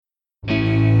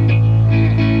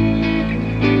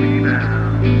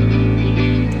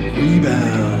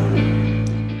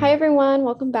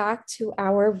welcome back to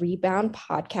our Rebound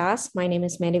podcast. My name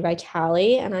is Mandy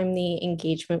Vitale, and I'm the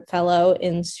Engagement Fellow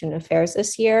in Student Affairs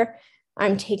this year.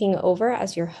 I'm taking over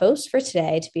as your host for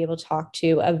today to be able to talk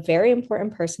to a very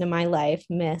important person in my life,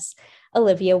 Miss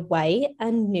Olivia White, a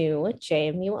new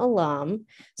JMU alum.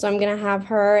 So I'm going to have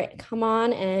her come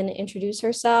on and introduce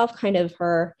herself, kind of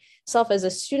herself as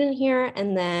a student here,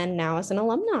 and then now as an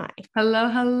alumni. Hello,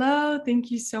 hello. Thank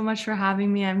you so much for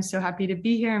having me. I'm so happy to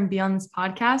be here and be on this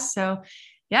podcast. So,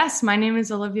 yes, my name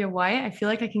is Olivia White. I feel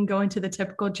like I can go into the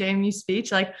typical JMU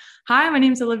speech like, hi, my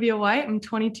name is Olivia White. I'm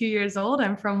 22 years old.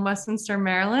 I'm from Westminster,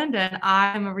 Maryland, and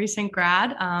I'm a recent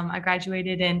grad. I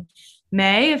graduated in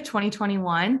May of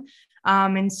 2021.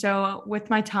 And so with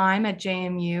my time at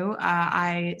JMU,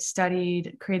 I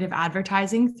studied creative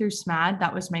advertising through SMAD.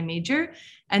 That was my major.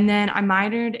 And then I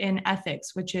minored in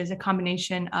ethics, which is a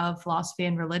combination of philosophy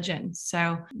and religion.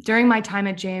 So during my time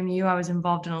at JMU, I was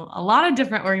involved in a lot of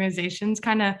different organizations,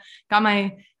 kind of got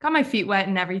my feet wet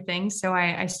and everything. So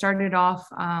I started off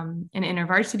in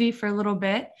InterVarsity for a little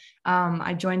bit.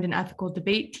 I joined an ethical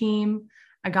debate team.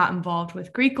 I got involved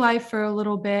with Greek life for a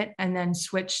little bit and then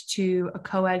switched to a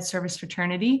co-ed service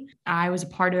fraternity. I was a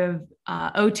part of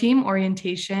O-Team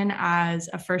orientation as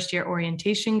a first-year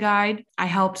orientation guide. I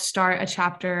helped start a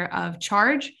chapter of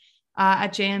Charge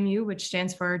at JMU, which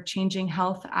stands for Changing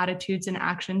Health, Attitudes, and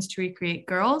Actions to Recreate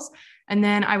Girls. And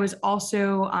then I was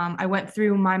also, I went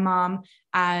through my mom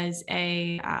as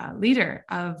a leader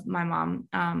of my mom,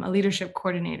 a leadership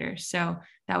coordinator. So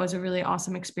that was a really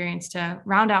awesome experience to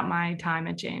round out my time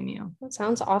at JMU. That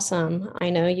sounds awesome. I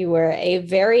know you were a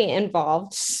very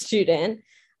involved student.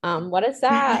 What does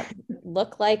that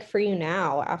look like for you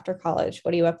now after college?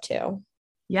 What are you up to?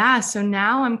 Yeah, so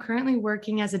now I'm currently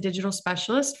working as a digital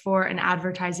specialist for an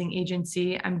advertising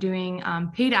agency. I'm doing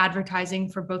paid advertising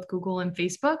for both Google and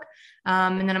Facebook.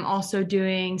 And then I'm also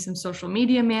doing some social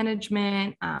media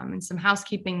management and some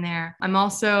housekeeping there.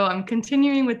 I'm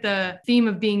continuing with the theme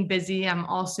of being busy.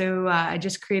 I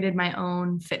just created my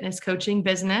own fitness coaching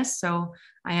business. So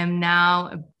I am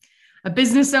now a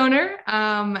business owner.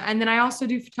 And then I also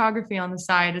do photography on the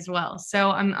side as well.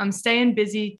 So I'm staying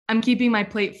busy. I'm keeping my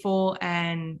plate full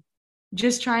and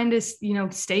just trying to,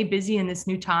 stay busy in this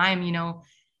new time,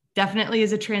 definitely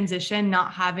is a transition,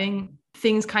 not having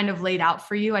things kind of laid out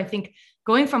for you. I think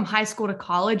going from high school to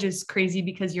college is crazy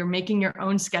because you're making your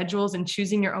own schedules and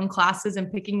choosing your own classes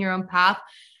and picking your own path.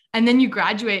 And then you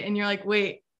graduate and you're like,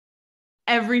 wait,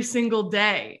 every single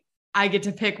day I get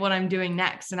to pick what I'm doing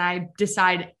next and I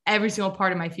decide every single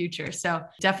part of my future. So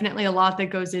definitely a lot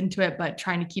that goes into it, but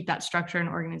trying to keep that structure and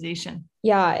organization.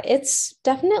 Yeah, it's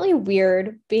definitely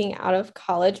weird being out of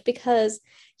college because,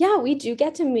 yeah, we do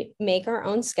get to make our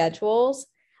own schedules,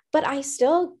 but I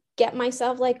still get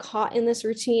myself like caught in this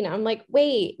routine. I'm like,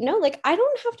 wait, no, like I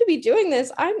don't have to be doing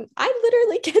this. I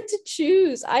literally get to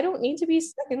choose. I don't need to be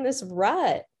stuck in this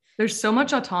rut. There's so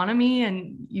much autonomy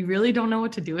and you really don't know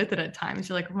what to do with it at times.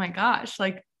 You're like, oh my gosh,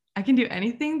 like I can do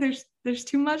anything. There's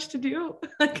too much to do.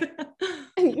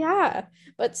 Yeah,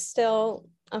 but still,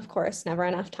 of course, never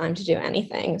enough time to do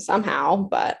anything somehow,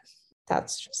 but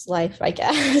that's just life, I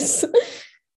guess.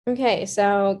 Okay,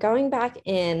 so going back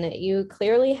in, you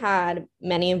clearly had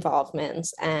many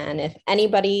involvements, and if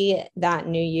anybody that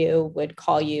knew you would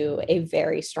call you a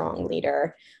very strong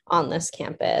leader on this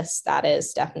campus, that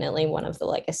is definitely one of the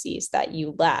legacies that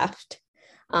you left.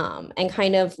 And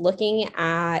kind of looking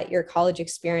at your college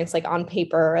experience, like on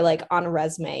paper, or like on a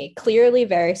resume, clearly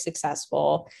very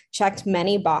successful, checked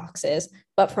many boxes.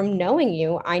 But from knowing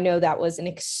you, I know that was an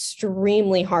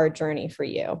extremely hard journey for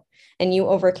you, and you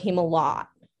overcame a lot.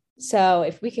 So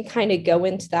if we could kind of go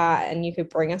into that and you could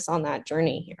bring us on that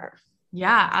journey here.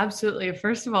 Yeah, absolutely.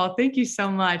 First of all, thank you so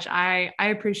much. I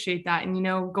appreciate that. And,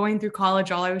 going through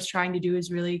college, all I was trying to do is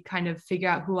really kind of figure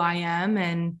out who I am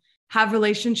and have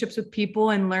relationships with people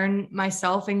and learn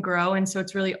myself and grow. And so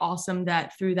it's really awesome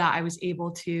that through that, I was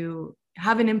able to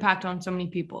have an impact on so many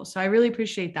people. So I really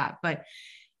appreciate that. But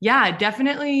yeah,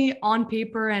 definitely on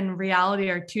paper and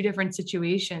reality are two different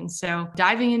situations. So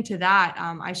diving into that,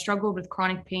 I struggled with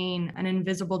chronic pain, an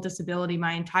invisible disability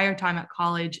my entire time at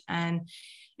college. And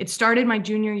it started my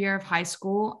junior year of high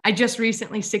school. I just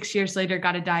recently, 6 years later,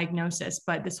 got a diagnosis.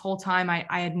 But this whole time, I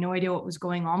had no idea what was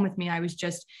going on with me. I was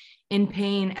just in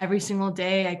pain every single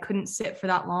day. I couldn't sit for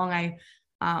that long.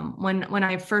 When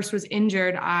I first was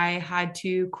injured, I had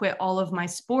to quit all of my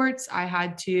sports. I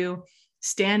had to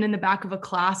stand in the back of a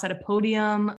class at a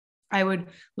podium. I would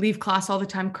leave class all the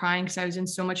time crying because I was in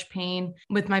so much pain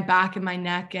with my back and my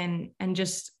neck and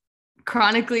just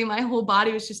chronically my whole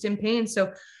body was just in pain.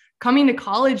 So coming to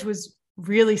college was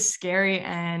really scary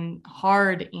and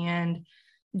hard. And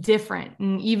different.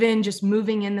 And even just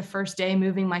moving in the first day,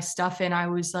 moving my stuff in, I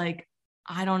was like,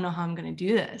 I don't know how I'm going to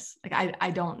do this. Like, I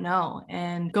don't know.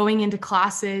 And going into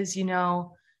classes,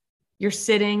 you're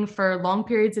sitting for long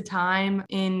periods of time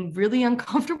in really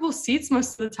uncomfortable seats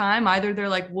most of the time. Either they're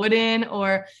like wooden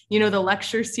or, the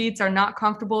lecture seats are not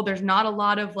comfortable. There's not a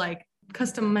lot of like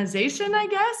customization, I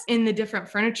guess, in the different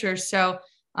furniture. So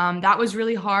that was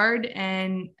really hard.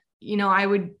 And, I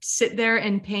would sit there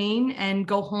in pain and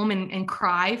go home and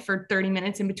cry for 30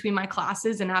 minutes in between my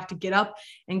classes and have to get up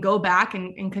and go back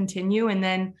and continue. And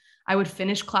then I would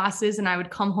finish classes and I would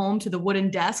come home to the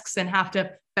wooden desks and have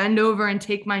to bend over and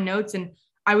take my notes. And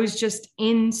I was just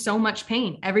in so much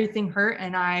pain. Everything hurt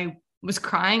and I was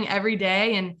crying every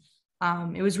day.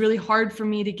 And it was really hard for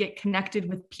me to get connected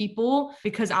with people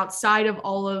because outside of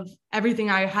all of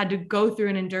everything I had to go through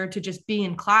and endure to just be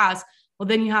in class, well,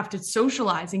 then you have to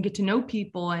socialize and get to know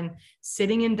people and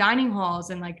sitting in dining halls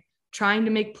and like trying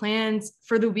to make plans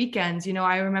for the weekends.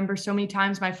 I remember so many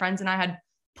times my friends and I had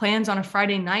plans on a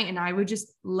Friday night and I would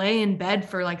just lay in bed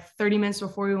for like 30 minutes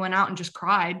before we went out and just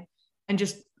cried and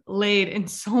just laid in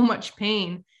so much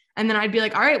pain. And then I'd be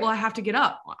like, all right, well, I have to get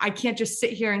up. I can't just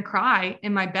sit here and cry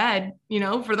in my bed,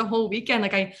 for the whole weekend.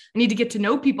 Like I need to get to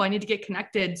know people. I need to get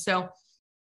connected. So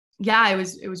yeah, it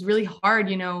was really hard,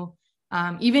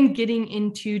 even getting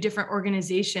into different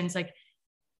organizations. Like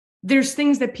there's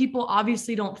things that people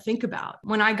obviously don't think about.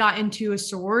 When I got into a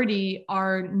sorority,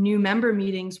 our new member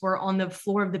meetings were on the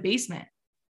floor of the basement,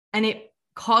 and it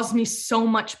caused me so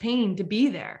much pain to be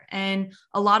there. And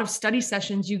a lot of study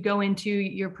sessions, you go into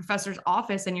your professor's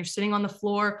office and you're sitting on the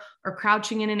floor or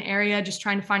crouching in an area, just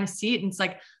trying to find a seat. And it's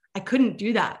like, I couldn't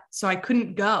do that. So I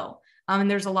couldn't go. And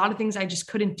there's a lot of things I just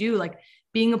couldn't do, like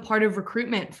being a part of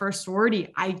recruitment for a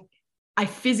sorority. I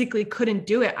physically couldn't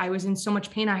do it. I was in so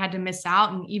much pain. I had to miss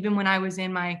out. And even when I was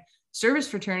in my service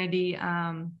fraternity,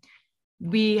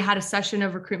 we had a session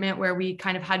of recruitment where we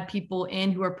kind of had people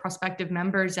in who are prospective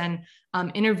members and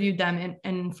interviewed them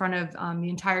in front of the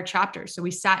entire chapter. So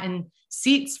we sat in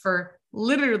seats for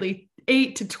literally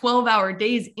 8 to 12-hour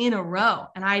days in a row.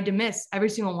 And I had to miss every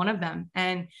single one of them.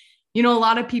 And, a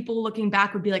lot of people looking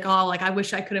back would be like, oh, like, I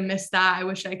wish I could have missed that. I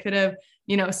wish I could have,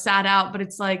 sat out. But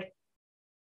it's like,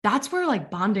 that's where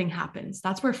like bonding happens.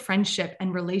 That's where friendship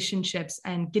and relationships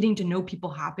and getting to know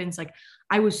people happens. Like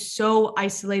I was so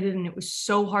isolated and it was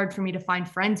so hard for me to find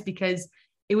friends because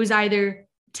it was either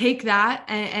take that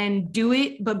and do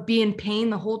it, but be in pain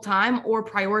the whole time, or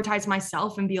prioritize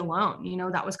myself and be alone.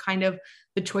 That was kind of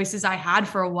the choices I had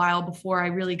for a while before I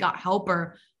really got help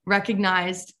or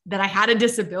recognized that I had a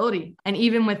disability. And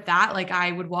even with that, like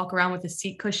I would walk around with a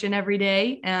seat cushion every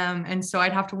day. And so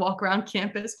I'd have to walk around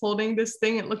campus holding this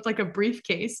thing. It looked like a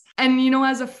briefcase. And,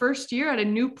 as a first year at a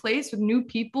new place with new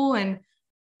people, and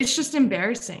it's just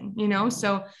embarrassing,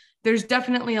 so there's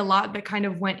definitely a lot that kind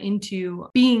of went into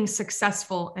being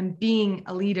successful and being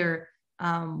a leader,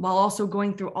 while also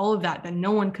going through all of that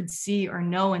no one could see or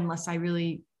know unless I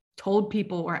really told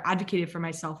people or advocated for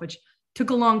myself, which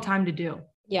took a long time to do.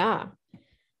 Yeah,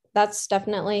 that's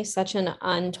definitely such an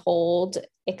untold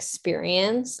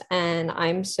experience. And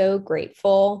I'm so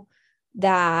grateful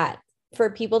that for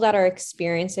people that are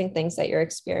experiencing things that you're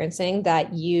experiencing,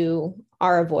 that you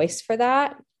are a voice for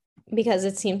that, because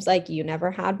it seems like you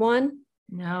never had one.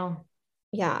 No.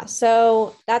 Yeah.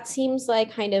 So that seems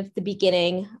like kind of the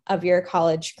beginning of your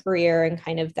college career and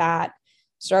kind of that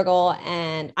struggle.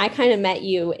 And I kind of met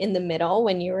you in the middle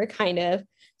when you were kind of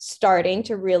starting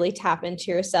to really tap into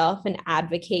yourself and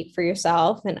advocate for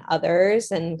yourself and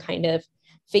others and kind of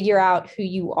figure out who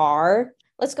you are.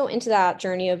 Let's go into that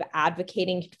journey of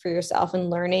advocating for yourself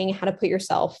and learning how to put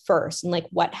yourself first and like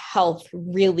what health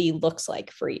really looks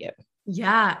like for you.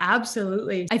 Yeah,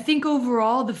 absolutely. I think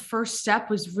overall, the first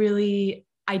step was really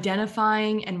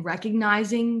identifying and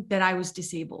recognizing that I was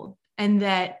disabled, and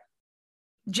that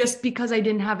just because I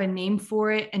didn't have a name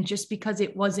for it, and just because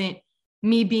it wasn't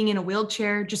me being in a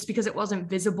wheelchair, just because it wasn't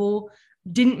visible,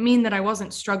 didn't mean that I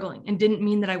wasn't struggling and didn't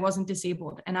mean that I wasn't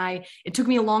disabled. And it took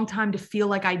me a long time to feel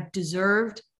like I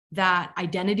deserved that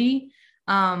identity.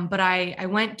 But I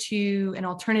went to an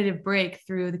alternative break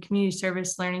through the Community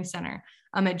Service Learning Center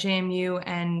at JMU,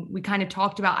 and we kind of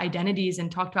talked about identities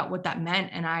and talked about what that meant.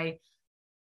 And I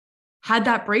had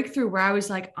that breakthrough where I was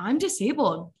like, I'm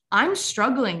disabled. I'm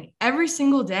struggling every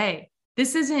single day.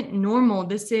 This isn't normal.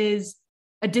 This is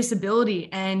a disability.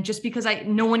 And just because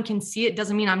no one can see it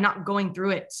doesn't mean I'm not going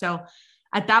through it. So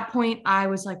at that point, I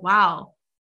was like, wow,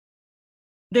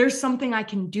 there's something I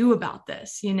can do about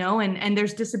this, and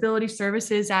there's disability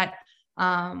services at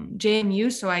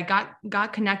JMU. So I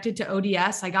got connected to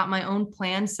ODS. I got my own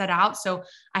plan set out. So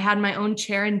I had my own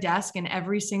chair and desk in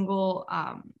every single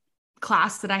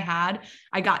class that I had.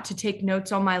 I got to take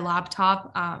notes on my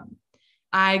laptop.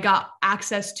 I got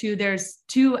access to, there's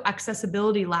 2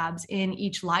 accessibility labs in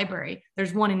each library.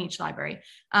 There's 1 in each library.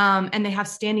 And they have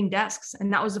standing desks.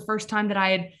 And that was the first time that I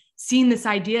had seen this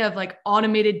idea of like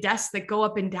automated desks that go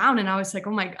up and down. And I was like,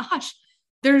 oh my gosh,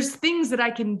 there's things that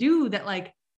I can do that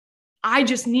like, I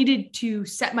just needed to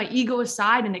set my ego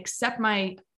aside and accept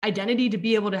my identity to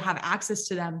be able to have access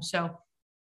to them. So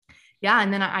yeah.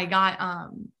 And then I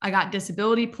got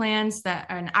disability plans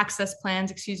and access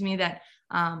plans, that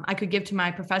I could give to my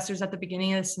professors at the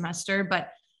beginning of the semester, but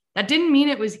that didn't mean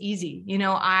it was easy.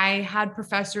 I had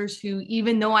professors who,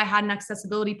 even though I had an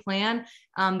accessibility plan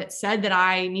that said that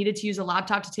I needed to use a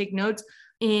laptop to take notes,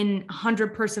 in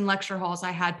 100-person lecture halls,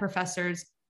 I had professors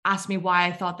ask me why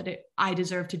I thought that I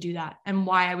deserved to do that and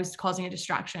why I was causing a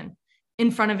distraction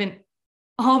in front of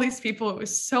all these people. It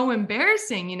was so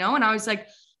embarrassing, and I was like,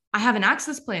 I have an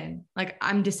access plan, like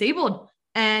I'm disabled.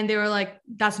 And they were like,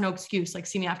 that's no excuse, like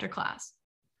see me after class.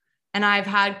 And I've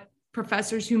had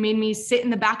professors who made me sit in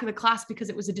the back of the class because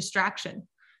it was a distraction.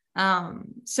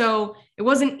 So it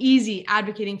wasn't easy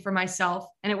advocating for myself,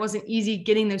 and it wasn't easy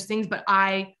getting those things, but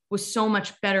I was so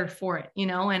much better for it,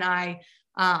 and I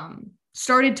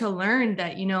started to learn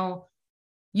that,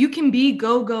 you can be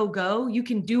go, you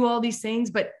can do all these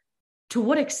things, but to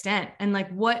what extent? And like,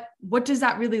 what does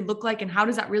that really look like? And how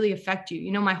does that really affect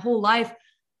you? My whole life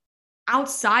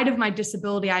outside of my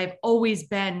disability, I have always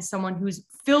been someone who's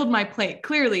filled my plate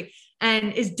clearly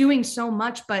and is doing so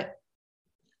much, but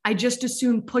I just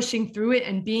assumed pushing through it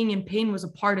and being in pain was a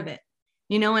part of it,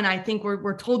 and I think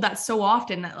we're told that so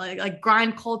often, that like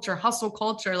grind culture, hustle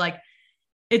culture, like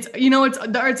it's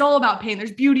all about pain.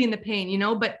 There's beauty in the pain,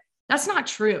 but that's not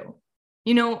true.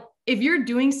 If you're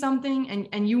doing something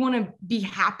and you want to be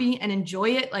happy and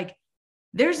enjoy it, like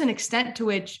there's an extent to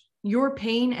which your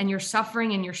pain and your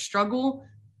suffering and your struggle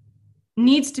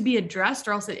needs to be addressed,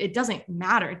 or else it doesn't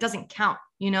matter. It doesn't count,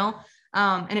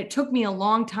 and it took me a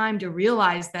long time to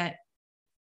realize that,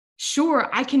 sure,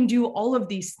 I can do all of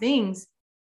these things,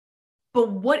 but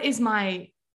what is my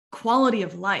quality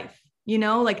of life?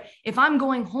 Like if I'm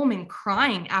going home and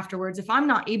crying afterwards, if I'm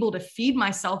not able to feed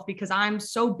myself because I'm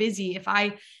so busy, if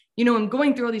I, am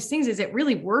going through all these things, is it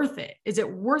really worth it? Is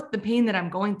it worth the pain that I'm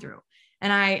going through?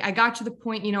 And I got to the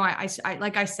point, I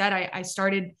like I said, I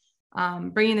started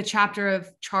bringing the chapter of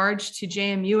charge to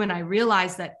JMU, and I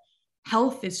realized that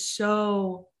health is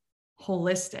so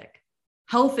holistic.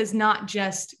 Health is not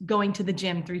just going to the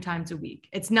gym 3 times a week.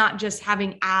 It's not just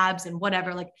having abs and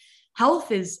whatever. Like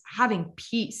health is having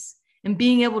peace and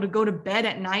being able to go to bed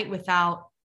at night without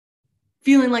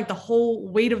feeling like the whole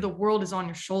weight of the world is on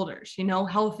your shoulders.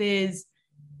 Health is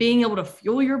being able to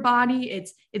fuel your body.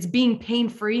 It's being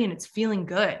pain-free and it's feeling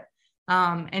good.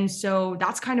 And so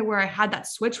that's kind of where I had that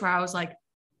switch where I was like,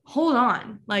 hold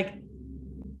on, like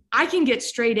I can get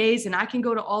straight A's and I can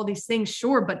go to all these things.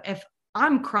 Sure. But if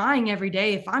I'm crying every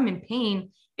day, if I'm in pain,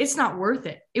 it's not worth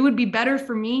it. It would be better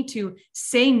for me to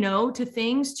say no to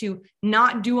things, to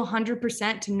not do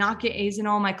 100%, to not get A's in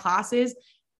all my classes,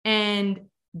 and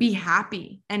be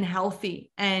happy and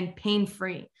healthy and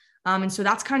pain-free. And so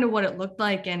that's kind of what it looked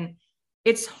like. And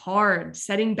it's hard.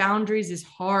 Setting boundaries is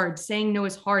hard. Saying no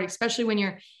is hard, especially when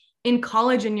you're in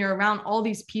college and you're around all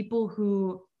these people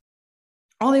who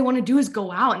all they want to do is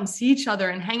go out and see each other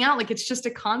and hang out. Like it's just a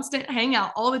constant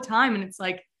hangout all the time. And it's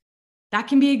like, that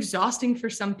can be exhausting for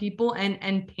some people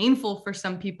and painful for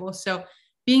some people. So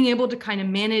being able to kind of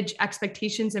manage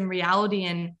expectations and reality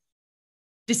and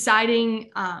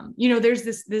deciding, there's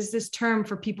this term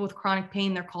for people with chronic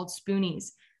pain. They're called spoonies.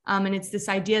 And it's this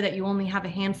idea that you only have a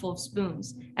handful of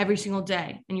spoons every single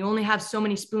day. And you only have so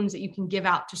many spoons that you can give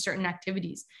out to certain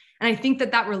activities. And I think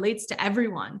that relates to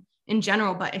everyone in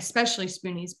general, but especially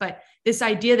spoonies. But this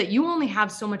idea that you only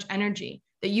have so much energy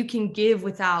that you can give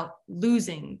without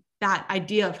losing that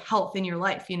idea of health in your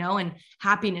life, and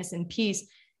happiness and peace.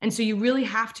 And so you really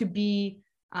have to be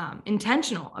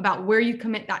intentional about where you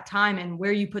commit that time and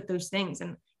where you put those things.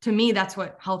 And to me, that's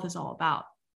what health is all about.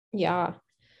 Yeah.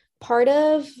 Part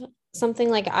of something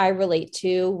like I relate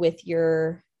to with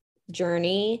your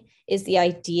journey is the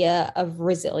idea of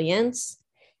resilience.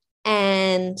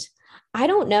 And I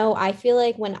don't know, I feel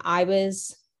like when I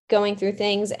was going through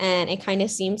things and it kind of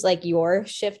seems like your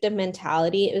shift of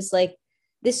mentality, it was like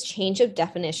this change of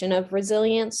definition of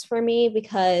resilience for me,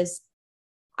 because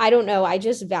I don't know, I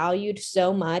just valued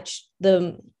so much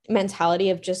the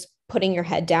mentality of just putting your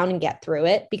head down and get through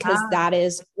it, because that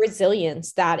is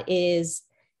resilience. That is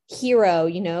hero,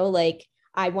 like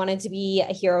I wanted to be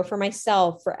a hero for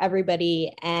myself, for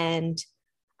everybody. And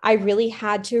I really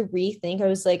had to rethink. I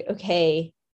was like,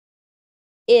 okay,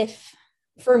 if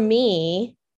for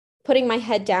me, putting my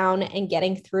head down and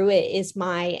getting through it is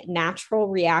my natural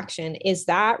reaction, is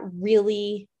that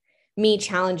really me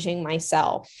challenging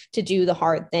myself to do the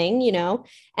hard thing, you know?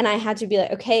 And I had to be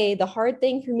like, okay, the hard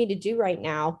thing for me to do right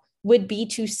now would be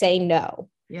to say no.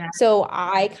 Yeah. So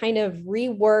I kind of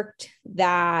reworked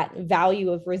that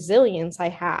value of resilience I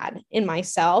had in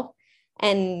myself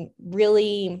and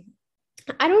really,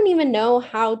 I don't even know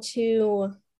how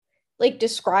to like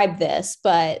describe this,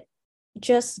 but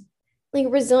just like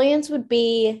resilience would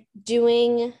be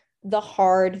doing the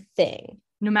hard thing.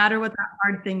 No matter what that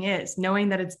hard thing is, knowing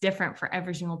that it's different for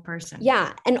every single person.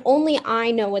 Yeah. And only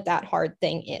I know what that hard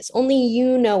thing is. Only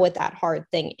you know what that hard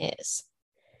thing is.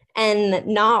 And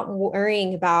not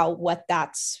worrying about what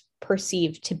that's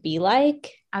perceived to be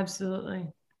like. Absolutely.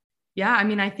 Yeah. I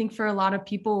mean, I think for a lot of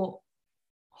people,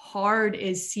 hard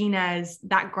is seen as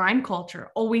that grind culture,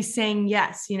 always saying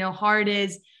yes. You know, hard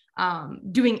is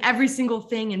doing every single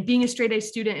thing and being a straight A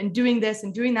student and doing this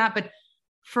and doing that. But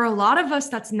for a lot of us,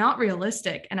 that's not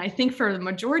realistic. And I think for the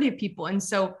majority of people. And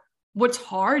so what's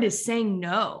hard is saying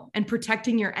no and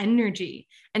protecting your energy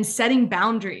and setting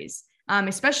boundaries,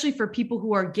 especially for people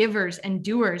who are givers and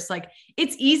doers. Like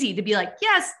it's easy to be like,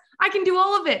 yes, I can do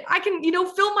all of it. I can,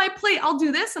 fill my plate. I'll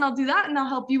do this and I'll do that and I'll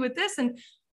help you with this.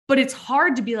 But it's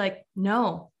hard to be like,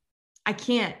 no, I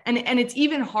can't. And it's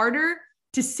even harder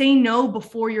to say no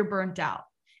before you're burnt out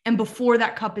and before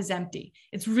that cup is empty.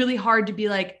 It's really hard to be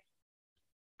like,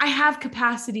 I have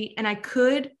capacity and I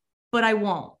could, but I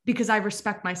won't because I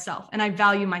respect myself and I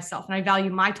value myself and I value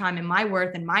my time and my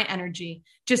worth and my energy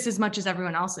just as much as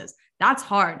everyone else's. That's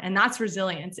hard. And that's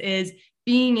resilience, is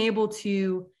being able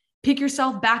to pick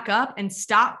yourself back up and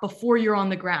stop before you're on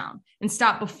the ground and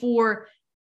stop before,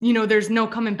 there's no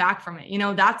coming back from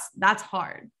it. That's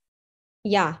hard.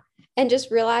 Yeah. And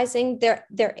just realizing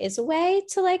there is a way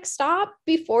to like stop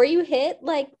before you hit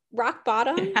like rock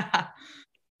bottom. Yeah.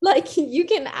 Like you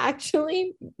can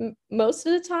actually most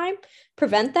of the time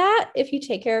prevent that if you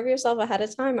take care of yourself ahead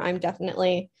of time. I'm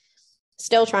definitely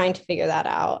still trying to figure that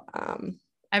out.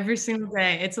 Every single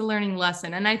day, it's a learning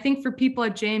lesson. And I think for people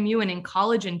at JMU and in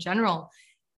college in general,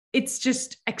 it's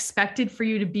just expected for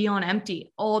you to be on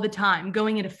empty all the time,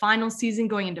 going into final season,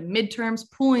 going into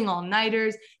midterms, pulling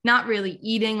all-nighters, not really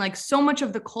eating. Like so much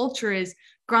of the culture is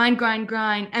grind,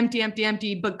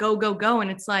 empty, but go. And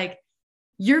it's like,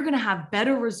 you're going to have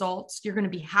better results. You're going to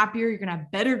be happier. You're going to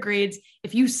have better grades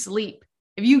if you sleep,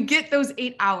 if you get those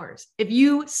 8 hours, if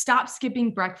you stop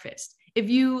skipping breakfast, if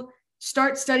you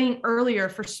start studying earlier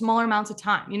for smaller amounts of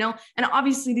time, and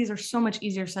obviously these are so much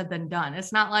easier said than done.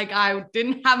 It's not like I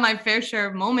didn't have my fair share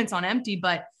of moments on empty,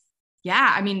 but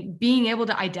yeah, I mean, being able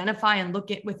to identify and look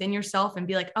at within yourself and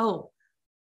be like, oh,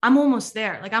 I'm almost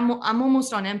there. Like I'm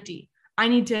almost on empty. I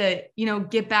need to,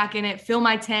 get back in it, fill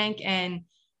my tank and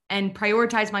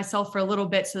prioritize myself for a little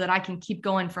bit so that I can keep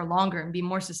going for longer and be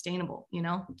more sustainable,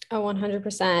 Oh,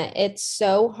 100%. It's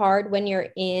so hard when you're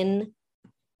in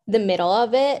the middle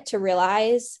of it to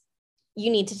realize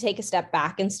you need to take a step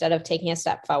back instead of taking a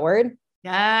step forward.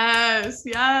 Yes.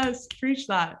 Preach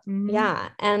that. Mm-hmm. Yeah.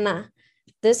 And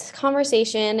this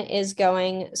conversation is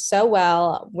going so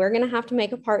well. We're going to have to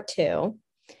make a part 2.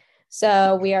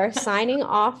 So we are signing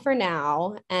off for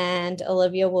now, and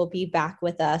Olivia will be back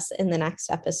with us in the next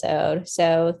episode.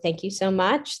 So thank you so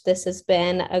much. This has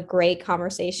been a great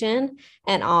conversation,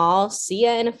 and I'll see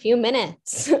you in a few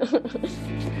minutes.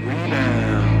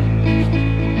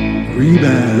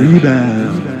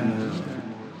 Rebound.